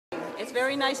it's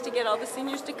very nice to get all the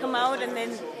seniors to come out, and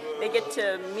then they get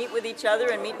to meet with each other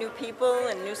and meet new people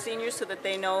and new seniors so that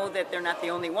they know that they're not the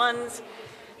only ones,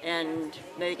 and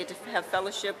they get to have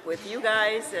fellowship with you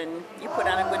guys, and you put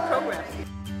on a good program.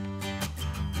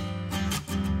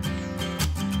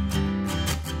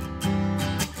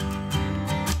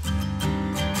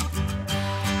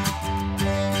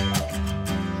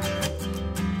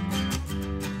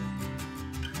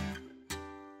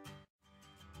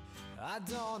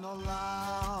 Adon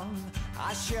olam,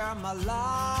 asher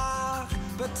malach,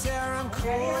 b'terem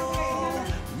kol,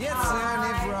 yetzer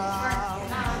nivra,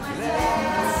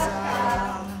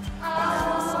 le'asah,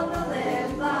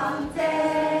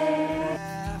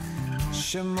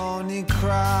 shemo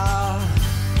nikra,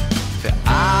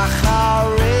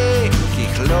 ve'acharei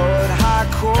kichlot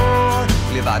hakol,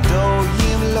 levado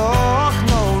yimloch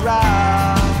nora,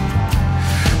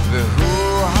 ve'hu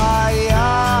haya,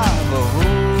 ve'hu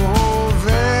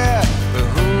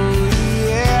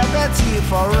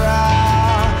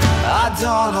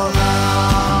Adon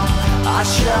olam,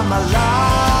 asher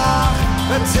malach,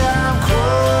 b'terem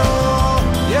kol,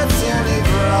 yetzer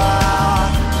nivra,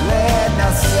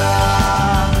 le'asah,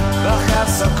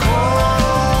 b'chefsa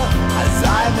kol,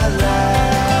 azay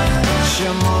melech,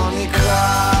 shemo nikra,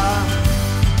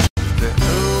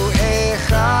 ve'hu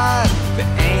echad,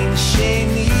 ve'ein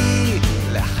sheni,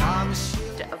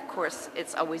 le'hamshi. Of course,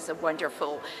 it's always a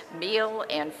wonderful meal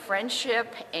and friendship,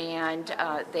 and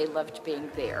they loved being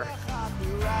there.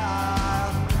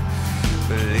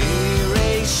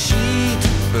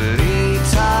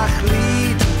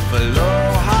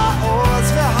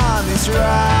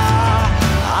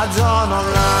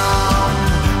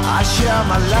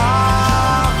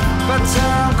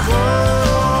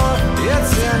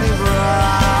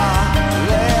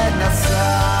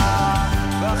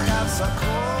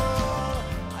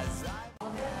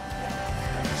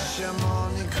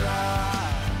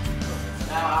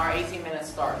 Now our 18 minutes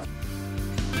starts.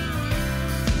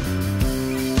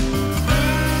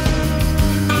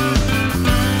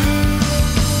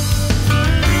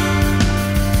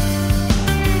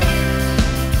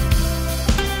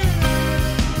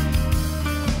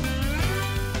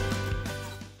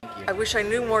 I wish I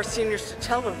knew more seniors to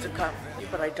tell them to come,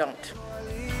 but I don't.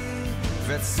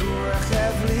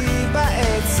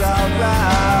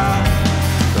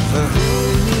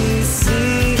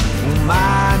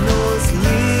 My